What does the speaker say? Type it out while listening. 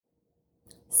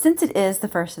since it is the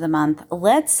first of the month,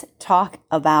 let's talk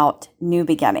about new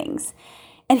beginnings.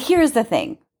 And here's the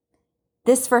thing.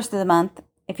 This first of the month,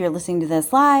 if you're listening to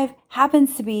this live,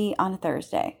 happens to be on a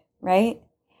Thursday, right?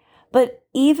 But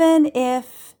even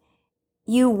if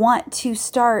you want to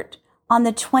start on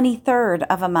the 23rd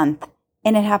of a month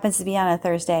and it happens to be on a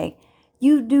Thursday,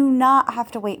 you do not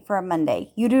have to wait for a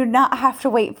Monday. You do not have to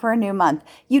wait for a new month.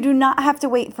 You do not have to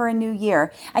wait for a new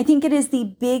year. I think it is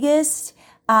the biggest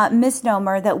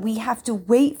misnomer that we have to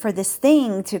wait for this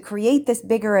thing to create this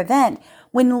bigger event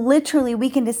when literally we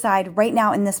can decide right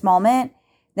now in this moment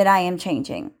that I am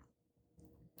changing.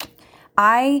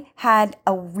 I had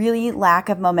a really lack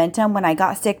of momentum when I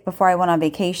got sick before I went on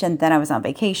vacation. Then I was on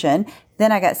vacation.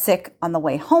 Then I got sick on the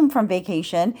way home from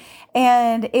vacation.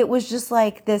 And it was just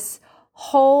like this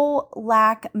whole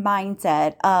lack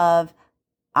mindset of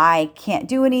I can't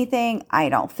do anything. I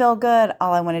don't feel good.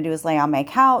 All I want to do is lay on my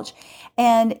couch.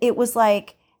 And it was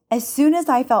like, as soon as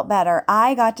I felt better,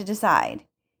 I got to decide,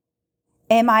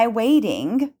 am I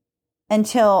waiting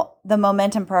until the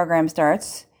momentum program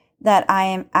starts that I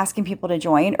am asking people to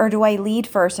join, or do I lead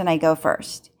first and I go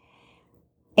first?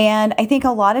 And I think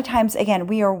a lot of times, again,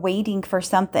 we are waiting for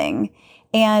something.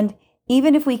 And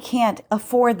even if we can't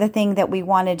afford the thing that we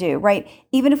want to do, right?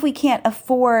 Even if we can't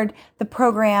afford the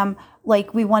program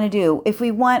like we want to do, if we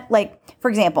want, like, for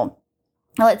example,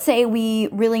 let's say we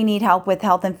really need help with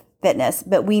health and fitness,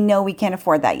 but we know we can't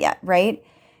afford that yet, right?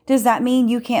 Does that mean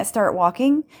you can't start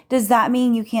walking? Does that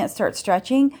mean you can't start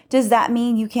stretching? Does that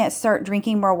mean you can't start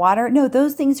drinking more water? No,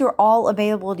 those things are all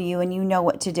available to you and you know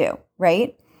what to do,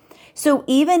 right? So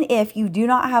even if you do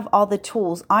not have all the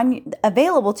tools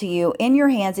available to you in your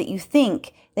hands that you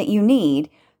think that you need,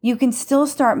 you can still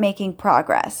start making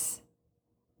progress.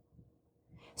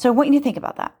 So I want you to think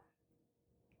about that.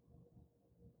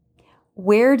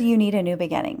 Where do you need a new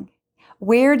beginning?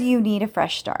 Where do you need a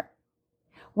fresh start?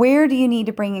 Where do you need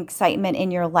to bring excitement in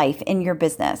your life, in your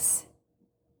business?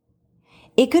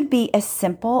 It could be as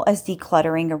simple as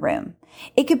decluttering a room.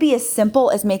 It could be as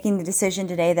simple as making the decision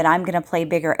today that I'm going to play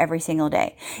bigger every single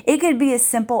day. It could be as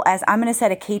simple as I'm going to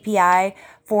set a KPI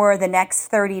for the next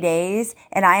 30 days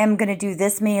and I am going to do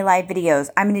this many live videos.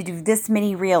 I'm going to do this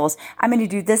many reels. I'm going to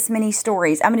do this many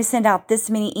stories. I'm going to send out this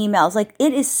many emails. Like,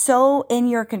 it is so in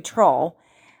your control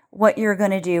what you're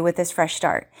going to do with this fresh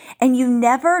start. And you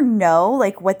never know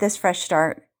like what this fresh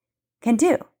start can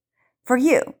do for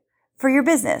you, for your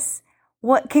business,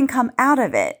 what can come out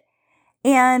of it.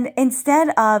 And instead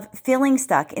of feeling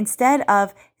stuck, instead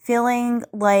of feeling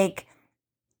like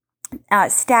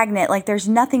stagnant, like there's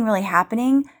nothing really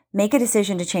happening, make a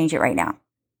decision to change it right now.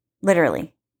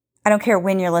 Literally. I don't care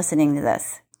when you're listening to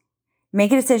this.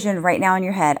 Make a decision right now in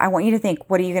your head. I want you to think,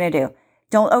 what are you going to do?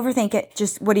 Don't overthink it.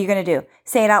 Just what are you going to do?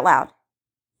 Say it out loud.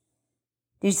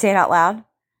 Did you say it out loud?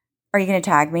 Are you going to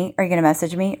tag me? Are you going to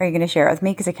message me? Are you going to share it with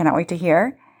me? Because I cannot wait to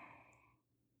hear.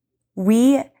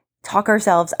 We talk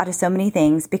ourselves out of so many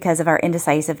things because of our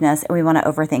indecisiveness, and we want to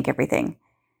overthink everything.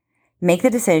 Make the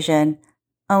decision,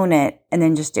 own it, and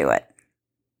then just do it.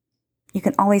 You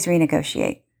can always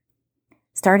renegotiate.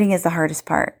 Starting is the hardest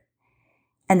part.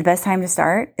 And the best time to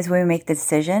start is when we make the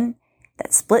decision,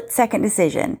 that split-second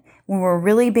decision, when we're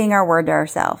really being our word to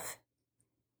ourselves.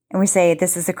 And we say,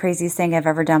 this is the craziest thing I've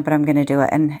ever done, but I'm going to do it.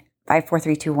 And 5, 4,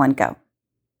 3, 2, 1, go.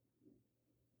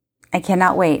 I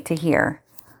cannot wait to hear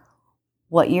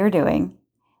what you're doing,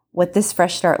 what this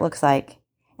fresh start looks like,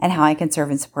 and how I can serve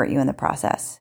and support you in the process.